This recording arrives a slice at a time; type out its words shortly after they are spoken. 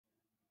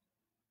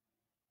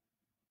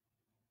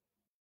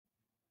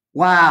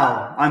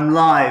Wow, I'm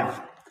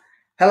live.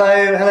 Hello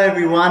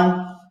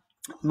everyone.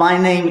 My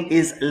name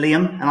is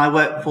Liam and I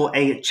work for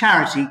a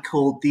charity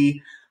called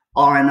the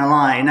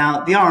RNLI.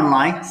 Now, the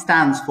RNLI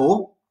stands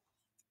for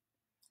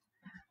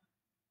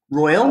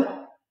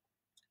Royal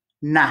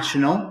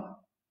National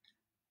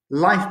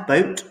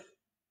Lifeboat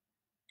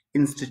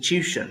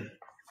Institution.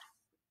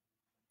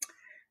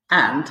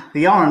 And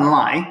the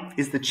RNLI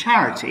is the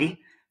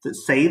charity that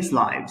saves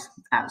lives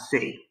at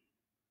sea.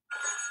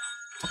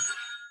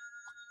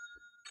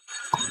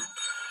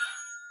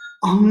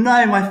 Oh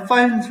no, my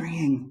phone's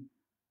ringing.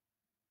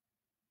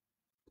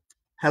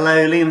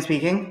 Hello, Liam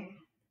speaking.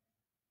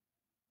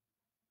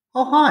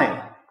 Oh,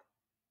 hi.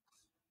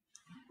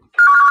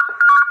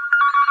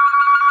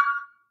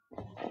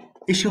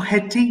 It's your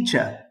head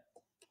teacher.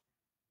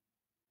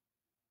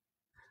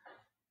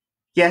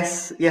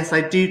 Yes, I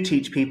do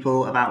teach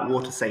people about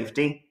water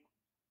safety.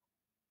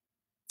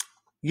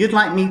 You'd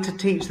like me to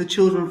teach the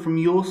children from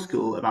your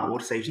school about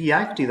water safety? Yeah,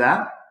 I could do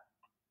that.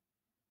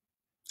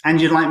 And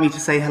you'd like me to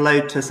say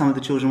hello to some of the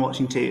children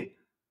watching too?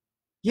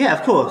 Yeah,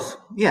 of course.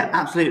 Yeah,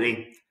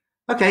 absolutely.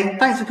 Okay,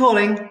 thanks for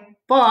calling.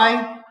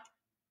 Bye.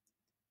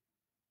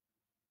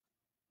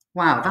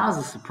 Wow, that was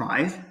a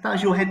surprise. That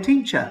was your head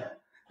teacher.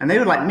 And they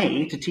would like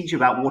me to teach you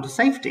about water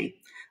safety.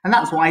 And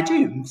that's what I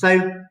do.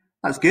 So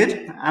that's good.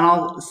 And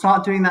I'll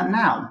start doing that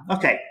now.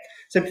 Okay,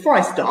 so before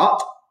I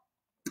start,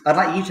 I'd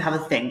like you to have a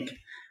think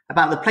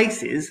about the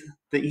places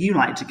that you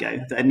like to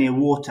go that are near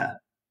water.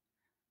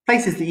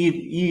 Places that you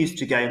used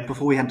to go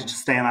before we had to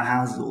just stay in our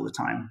houses all the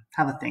time.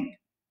 Have a think.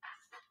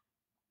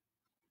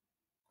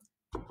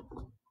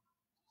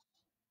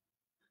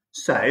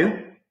 So,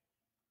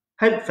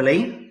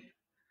 hopefully,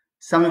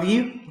 some of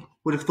you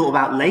would have thought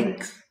about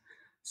lakes.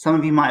 Some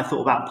of you might have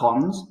thought about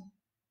ponds,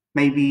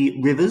 maybe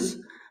rivers,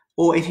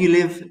 or if you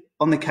live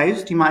on the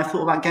coast, you might have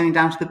thought about going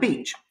down to the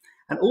beach.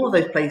 And all of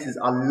those places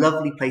are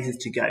lovely places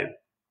to go.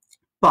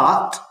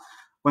 But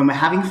when we're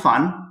having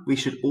fun, we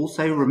should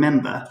also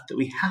remember that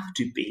we have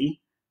to be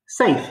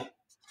safe.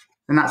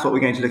 And that's what we're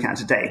going to look at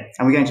today.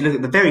 And we're going to look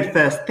at the very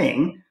first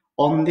thing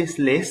on this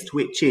list,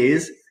 which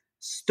is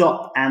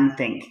stop and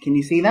think. Can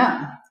you see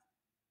that?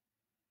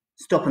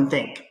 Stop and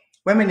think.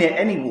 When we're near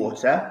any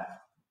water,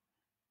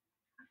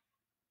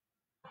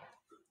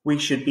 we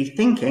should be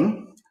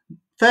thinking,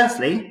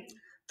 firstly,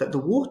 that the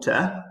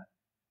water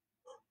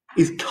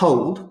is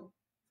cold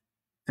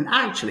and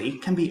actually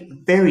can be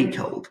very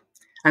cold.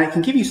 And it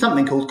can give you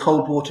something called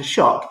cold water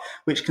shock,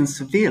 which can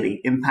severely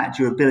impact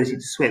your ability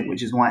to swim,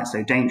 which is why it's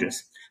so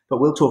dangerous.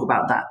 But we'll talk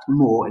about that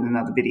more in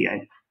another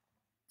video.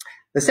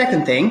 The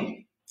second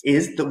thing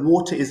is that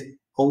water is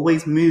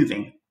always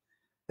moving.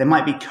 There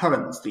might be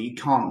currents that you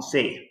can't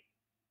see.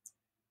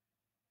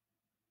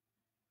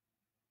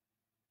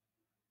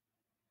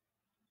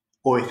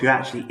 Or if you're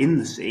actually in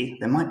the sea,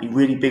 there might be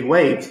really big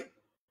waves.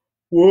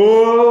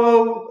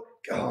 Whoa!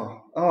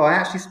 Oh, I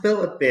actually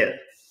spilled a bit.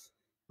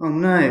 Oh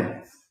no.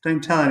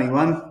 Don't tell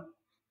anyone.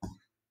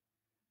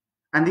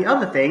 And the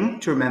other thing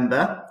to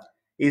remember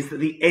is that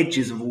the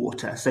edges of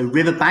water, so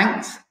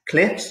riverbanks,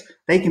 cliffs,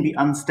 they can be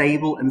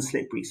unstable and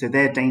slippery, so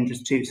they're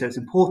dangerous too. So it's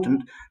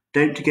important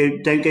don't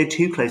go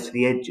too close to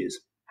the edges.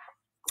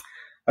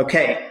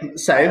 Okay,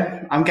 so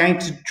I'm going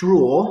to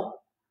draw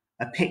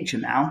a picture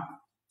now.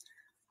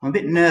 I'm a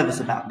bit nervous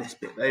about this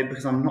bit though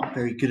because I'm not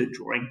very good at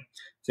drawing,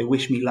 so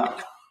wish me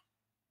luck.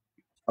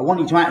 I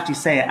want you to actually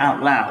say it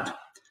out loud.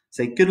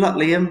 Say, good luck,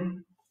 Liam.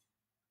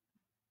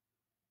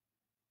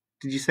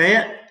 Did you say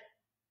it?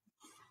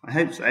 I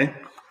hope so.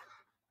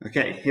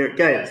 Okay, here it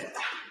goes.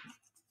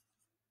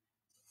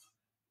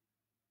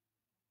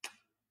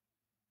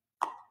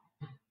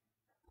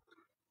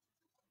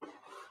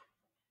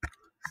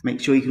 Make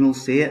sure you can all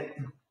see it.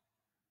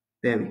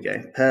 There we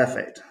go,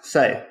 perfect.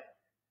 So,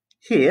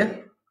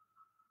 here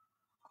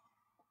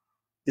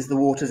is the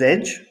water's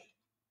edge.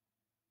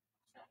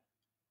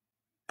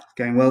 It's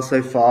going well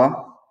so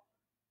far.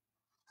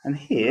 And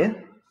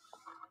here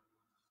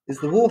is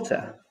the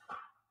water.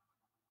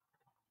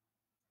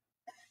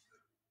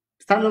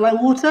 Does that look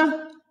like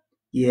water?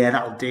 Yeah,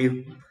 that'll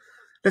do.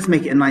 Let's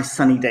make it a nice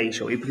sunny day,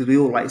 shall we? Because we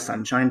all like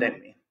sunshine, don't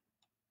we?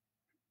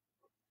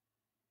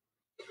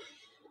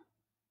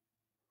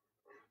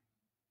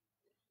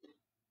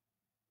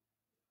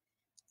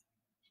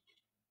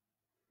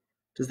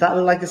 Does that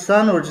look like a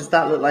sun, or does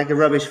that look like a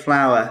rubbish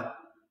flower?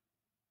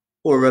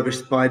 Or a rubbish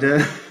spider?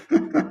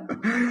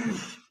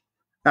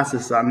 That's a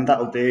sun,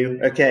 that'll do.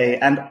 Okay,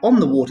 and on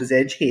the water's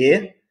edge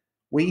here,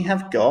 we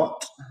have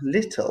got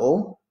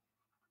little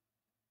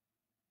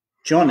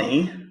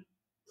Johnny,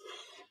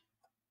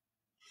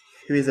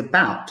 who is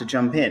about to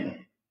jump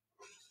in.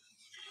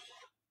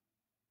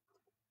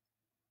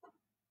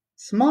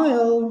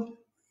 Smile.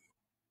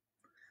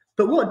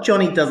 But what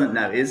Johnny doesn't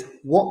know is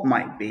what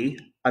might be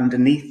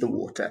underneath the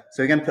water.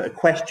 So we're going to put a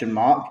question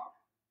mark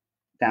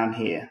down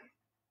here.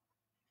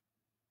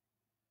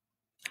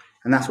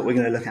 And that's what we're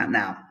going to look at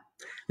now.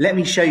 Let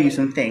me show you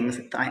some things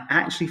that I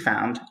actually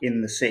found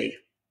in the sea.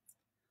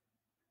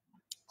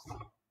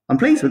 I'm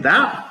pleased with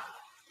that.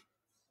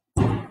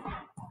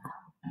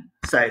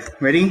 So,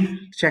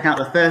 ready? Check out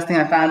the first thing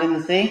I found in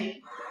the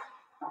sea.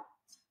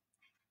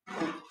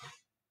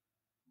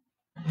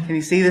 Can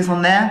you see this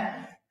on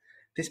there?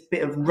 This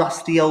bit of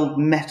rusty old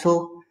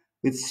metal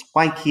with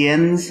spiky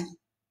ends.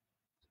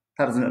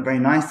 That doesn't look very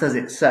nice, does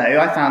it? So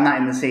I found that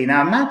in the sea.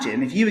 Now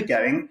imagine if you were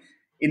going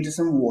into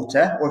some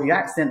water, or if you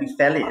accidentally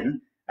fell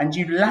in and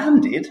you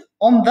landed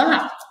on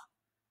that.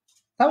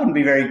 That wouldn't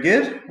be very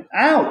good.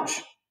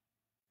 Ouch.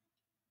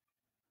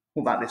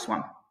 What about this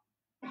one?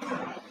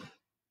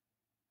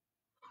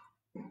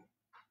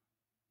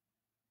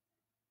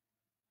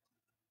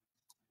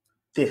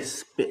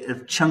 This bit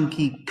of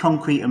chunky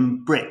concrete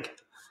and brick.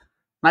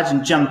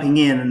 Imagine jumping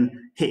in and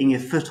hitting your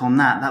foot on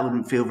that. That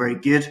wouldn't feel very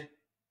good.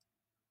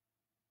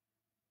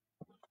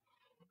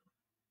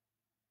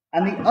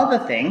 And the other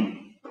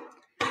thing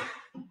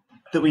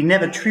that we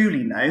never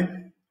truly know,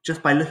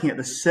 just by looking at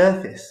the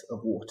surface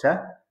of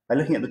water, by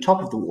looking at the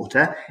top of the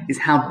water, is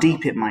how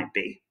deep it might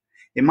be.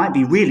 It might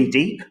be really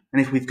deep,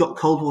 and if we've got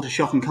cold water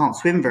shock and can't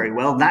swim very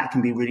well, that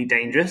can be really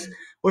dangerous.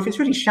 Or if it's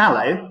really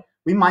shallow,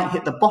 we might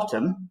hit the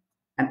bottom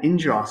and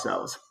injure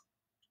ourselves.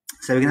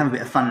 So we're going to have a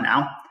bit of fun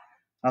now.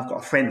 I've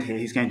got a friend here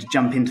who's going to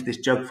jump into this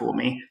jug for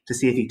me to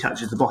see if he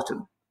touches the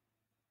bottom.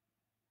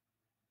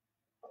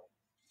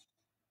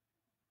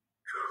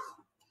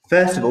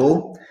 First of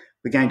all,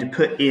 we're going to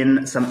put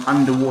in some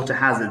underwater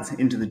hazards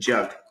into the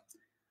jug.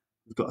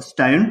 We've got a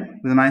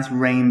stone with a nice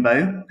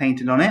rainbow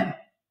painted on it.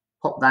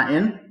 Pop that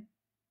in.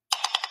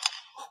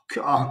 Oh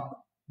God,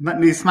 that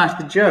nearly smashed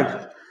the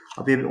jug.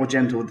 I'll be a bit more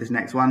gentle with this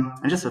next one.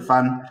 And just for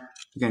fun,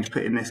 we're going to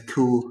put in this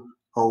cool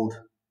old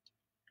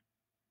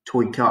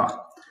toy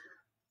car.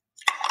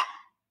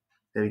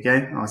 There we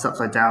go. Oh, it's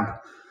upside down.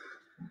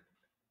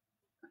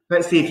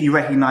 Let's see if you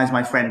recognise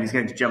my friend who's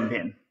going to jump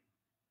in.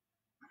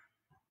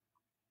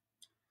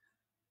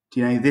 Do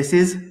you know who this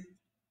is?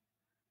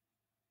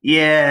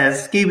 Yeah,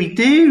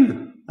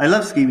 Scooby-Doo. I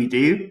love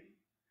Scooby-Doo.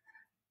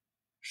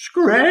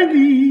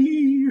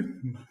 Scraggy.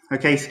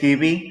 Okay,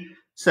 Scooby.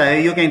 So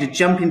you're going to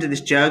jump into this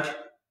jug, and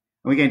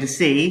we're going to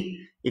see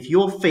if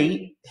your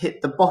feet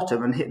hit the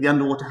bottom and hit the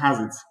underwater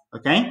hazards.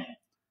 Okay?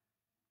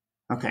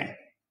 Okay.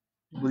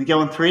 Will you go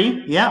on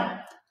 3?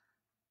 Yeah.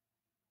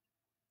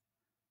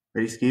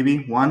 Ready,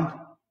 Scooby? 1,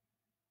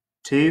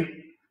 2,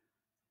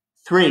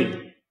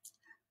 3.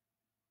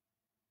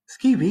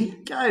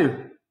 Scooby,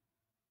 go.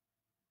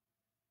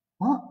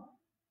 What?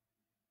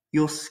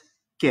 You're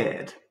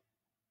scared?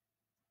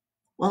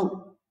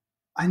 Well,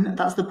 I know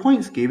that's the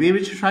point, Scooby. We're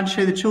just trying to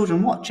show the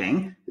children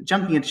watching that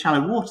jumping into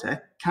shallow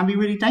water can be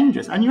really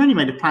dangerous. And you're only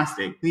made of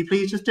plastic. Will you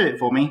please just do it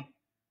for me?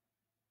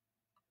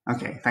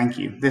 Okay, thank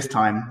you. This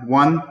time.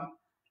 1,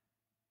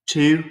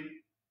 2,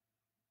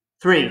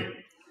 3.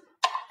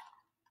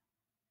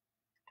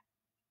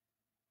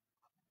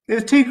 It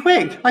was too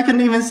quick. I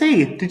couldn't even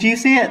see. Did you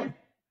see it?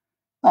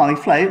 Oh, he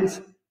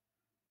floats.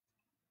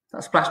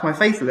 That splashed my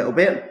face a little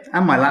bit.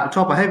 And my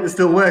laptop. I hope it's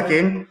still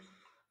working.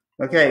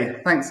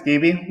 Okay, thanks,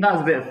 Scooby. That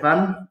was a bit of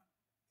fun.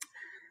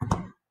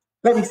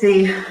 Let me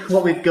see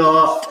what we've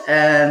got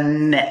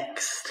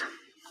next.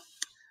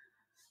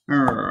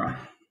 Oh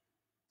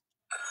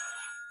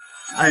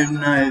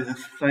no, the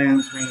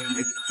phone's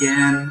ringing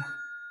again.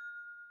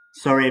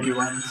 Sorry,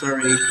 everyone.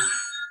 Sorry.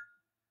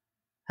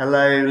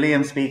 Hello,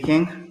 Liam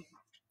speaking.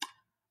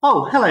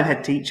 Oh, hello,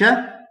 head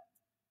teacher.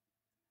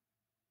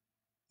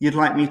 You'd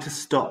like me to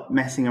stop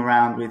messing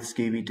around with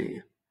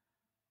Scooby-Doo?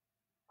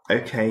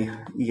 Okay,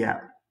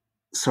 yeah.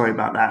 Sorry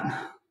about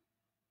that.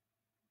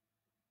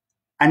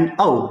 And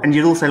and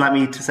you'd also like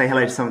me to say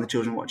hello to some of the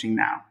children watching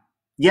now?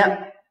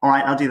 Yep, all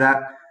right, I'll do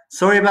that.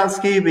 Sorry about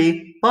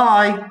Scooby.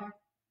 Bye.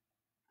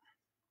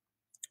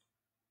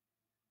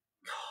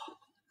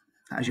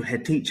 That was your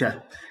head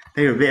teacher.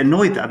 They were a bit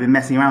annoyed that I've been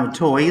messing around with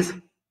toys.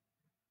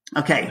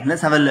 Okay,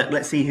 let's have a look.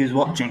 Let's see who's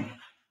watching.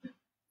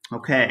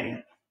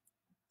 Okay.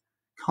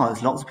 God,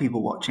 there's lots of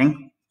people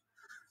watching.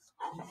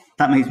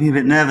 That makes me a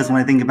bit nervous when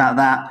I think about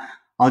that.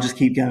 I'll just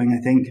keep going,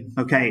 I think.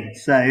 Okay,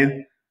 so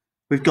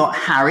we've got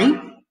Harry,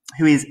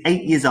 who is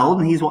 8 years old,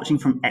 and he's watching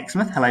from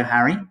Exmouth. Hello,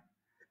 Harry.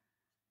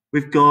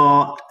 We've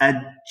got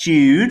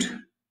Jude.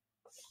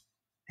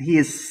 He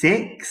is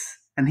 6,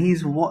 and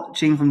he's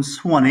watching from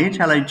Swanage.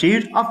 Hello,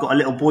 Jude. I've got a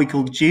little boy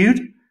called Jude.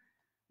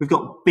 We've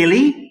got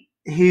Billy,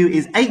 who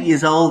is 8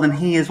 years old, and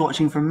he is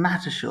watching from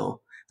Mattershall.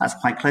 That's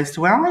quite close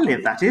to where I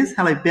live, that is.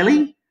 Hello,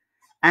 Billy.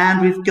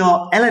 And we've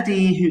got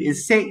Elodie, who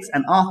is 6,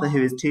 and Arthur,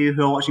 who is 2,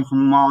 who are watching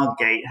from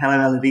Margate. Hello,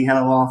 Elodie.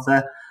 Hello,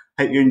 Arthur.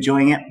 Hope you're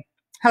enjoying it.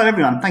 Hello,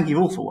 everyone. Thank you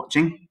all for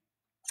watching.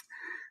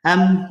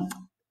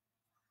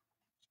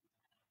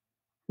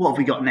 What have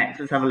we got next?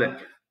 Let's have a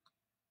look.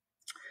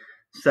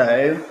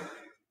 So,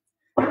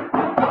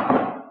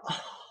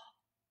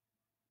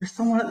 there's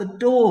someone at the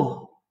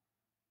door.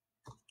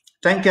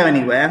 Don't go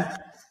anywhere.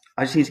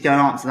 I just need to go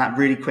and answer that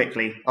really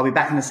quickly. I'll be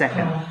back in a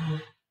second.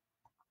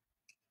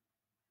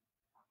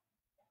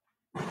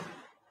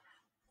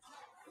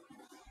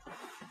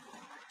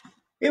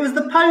 It was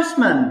the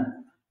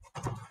postman.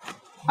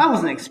 I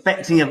wasn't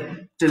expecting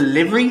a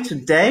delivery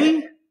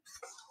today.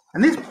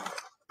 And this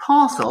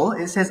parcel,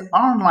 it says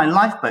RNLI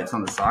lifeboats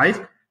on the side,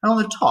 and on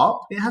the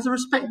top, it has a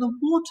Respect the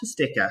Water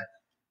sticker.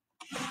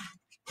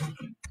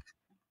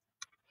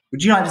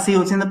 Would you like to see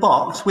what's in the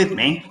box with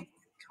me?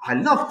 I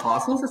love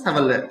parcels. Let's have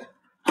a look.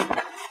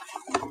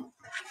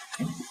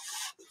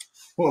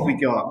 What have we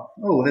got?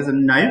 Oh, there's a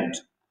note.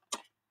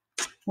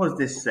 What does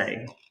this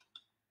say?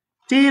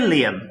 Dear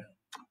Liam,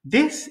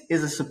 this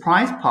is a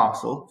surprise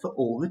parcel for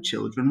all the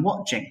children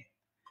watching.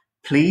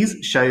 Please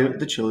show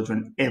the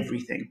children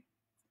everything.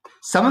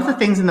 Some of the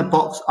things in the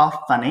box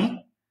are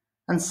funny,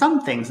 and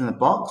some things in the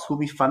box will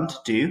be fun to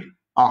do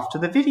after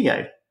the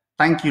video.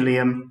 Thank you,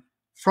 Liam.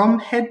 From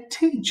head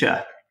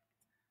teacher.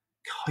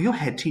 God, your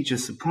head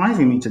teacher's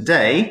surprising me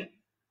today.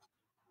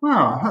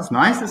 Wow, that's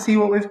nice. Let's see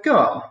what we've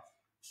got.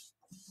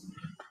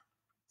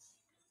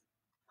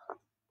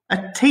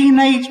 A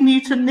Teenage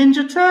Mutant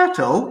Ninja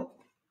Turtle?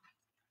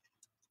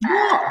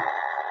 What?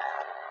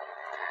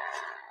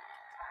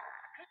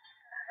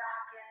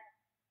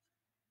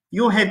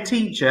 Your head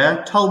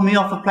teacher told me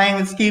off for playing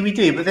with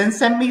Scooby-Doo, but then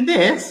sent me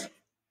this?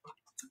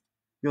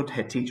 Your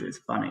head teacher is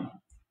funny.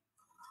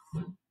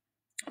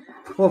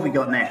 What have we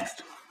got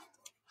next?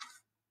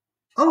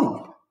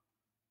 Oh,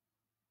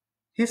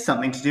 here's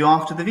something to do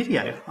after the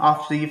video,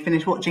 after you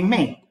finish watching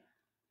me.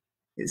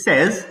 It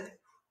says,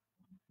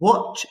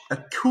 watch a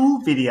cool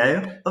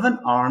video of an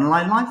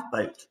RNLI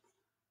lifeboat.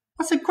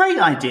 That's a great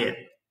idea.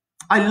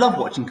 I love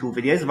watching cool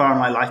videos of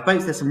RNLI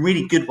lifeboats. There's some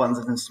really good ones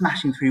of them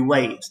smashing through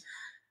waves.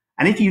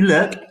 And if you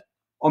look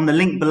on the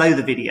link below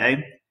the video,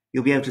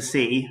 you'll be able to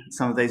see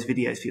some of those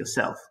videos for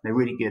yourself. They're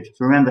really good.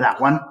 So remember that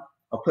one.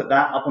 I'll put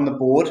that up on the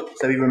board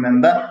so we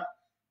remember.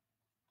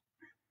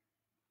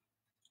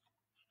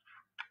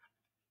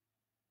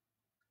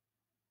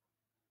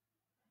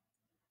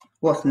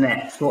 What's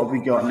next? What have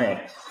we got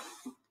next?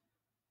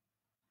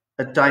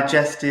 A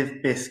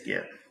digestive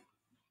biscuit.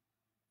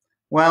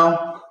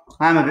 Well,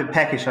 I'm a bit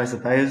peckish, I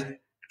suppose.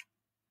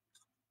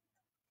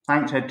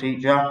 Thanks, head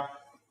teacher.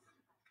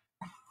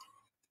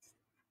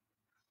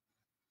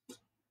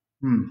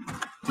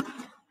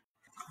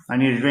 I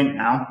need a drink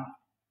now.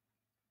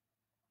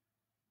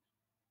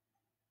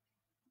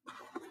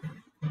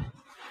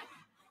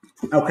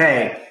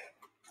 Okay.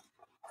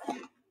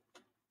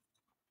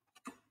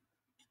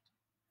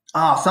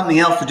 Something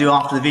else to do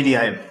after the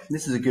video.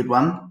 This is a good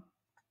one.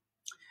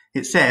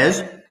 It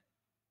says,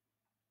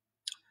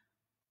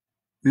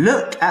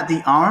 look at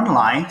the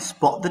RNLI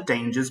Spot the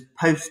Dangers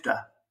poster.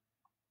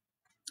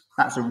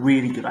 That's a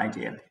really good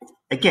idea.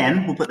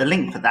 Again, we'll put the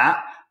link for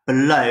that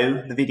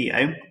below the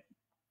video.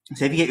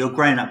 So if you get your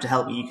grown-up to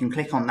help you, you can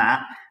click on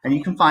that and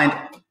you can find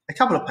a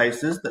couple of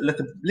posters that look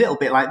a little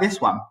bit like this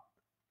one.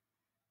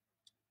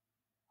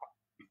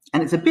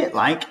 And it's a bit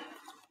like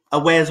a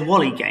Where's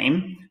Wally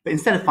game, but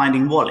instead of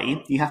finding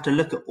Wally, you have to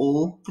look at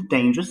all the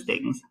dangerous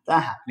things that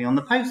are happening on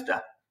the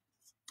poster.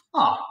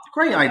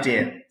 Great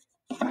idea.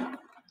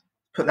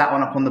 Put that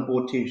one up on the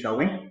board too, shall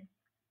we?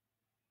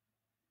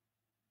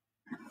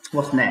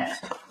 What's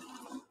next?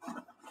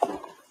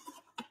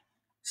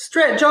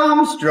 Stretch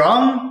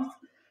Armstrong.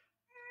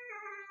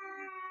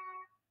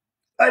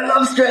 I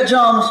love Stretch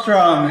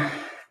Armstrong.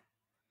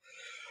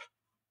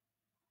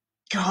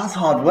 God, that's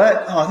hard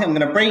work. I think I'm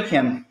going to break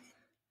him.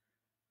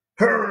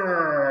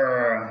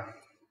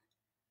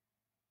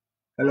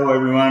 Hello,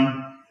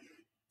 everyone.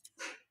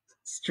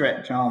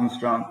 Stretch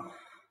Armstrong.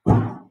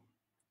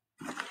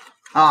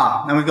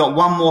 And we've got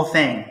one more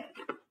thing.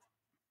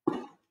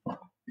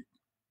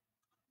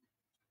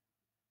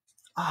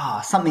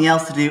 Something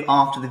else to do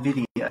after the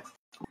video.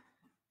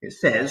 It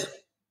says,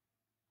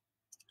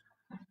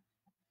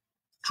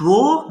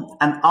 draw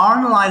an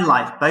RNLI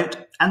lifeboat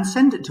and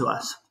send it to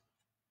us.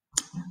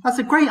 That's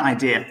a great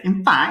idea.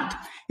 In fact,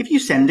 if you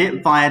send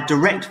it via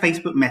direct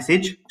Facebook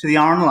message to the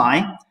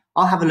RNLI,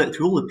 I'll have a look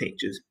through all the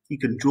pictures. You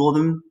can draw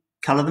them,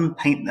 colour them,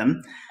 paint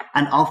them,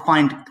 and I'll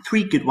find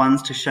 3 good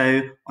ones to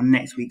show on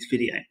next week's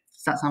video.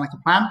 Does that sound like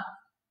a plan?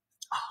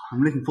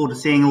 I'm looking forward to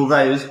seeing all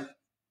those.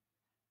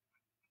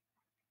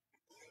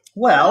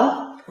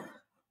 Well,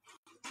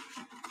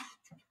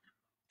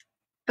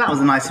 that was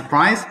a nice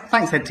surprise.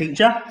 Thanks, head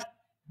teacher.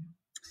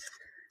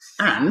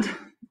 And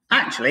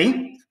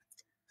actually,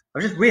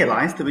 I've just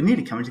realised that we're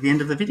nearly coming to the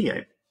end of the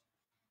video.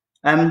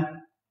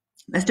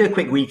 Let's do a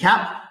quick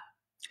recap.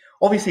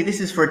 Obviously,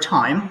 this is for a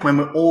time when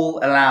we're all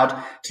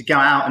allowed to go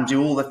out and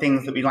do all the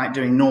things that we like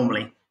doing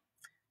normally.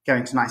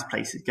 Going to nice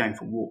places, going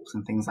for walks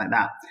and things like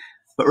that.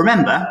 But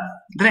remember,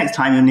 the next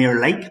time you're near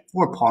a lake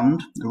or a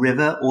pond, a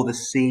river or the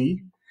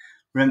sea,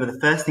 remember the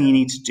first thing you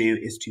need to do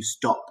is to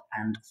stop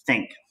and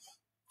think.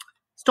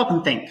 Stop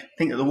and think.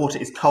 Think that the water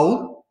is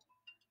cold.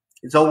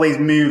 It's always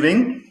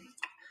moving.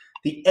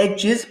 The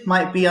edges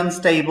might be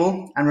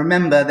unstable. And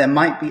remember, there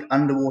might be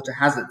underwater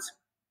hazards.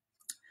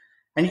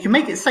 And you can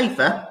make it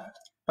safer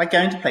by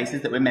going to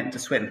places that we're meant to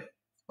swim,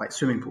 like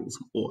swimming pools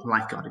or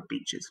lifeguarded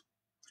beaches.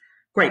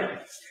 Great.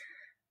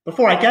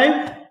 Before I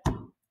go,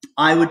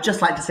 I would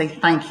just like to say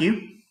thank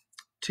you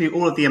to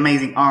all of the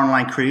amazing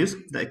RNLI crews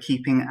that are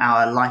keeping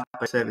our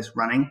lifeboat service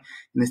running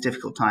in this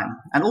difficult time.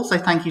 And also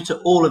thank you to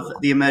all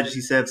of the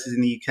emergency services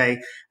in the UK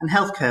and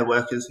healthcare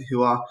workers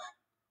who are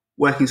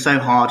working so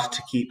hard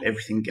to keep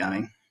everything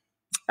going.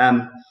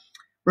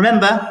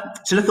 Remember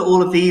to look at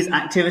all of these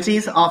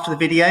activities after the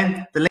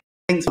video. The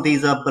links for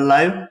these are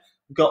below.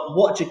 We've got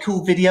watch a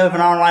cool video of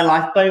an RNLI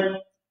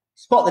lifeboat,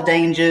 spot the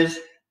dangers,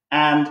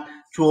 and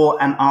draw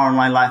an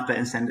RNLI lifeboat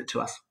and send it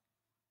to us.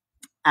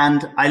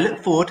 And I look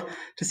forward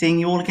to seeing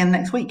you all again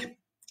next week.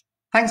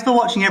 Thanks for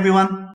watching, everyone.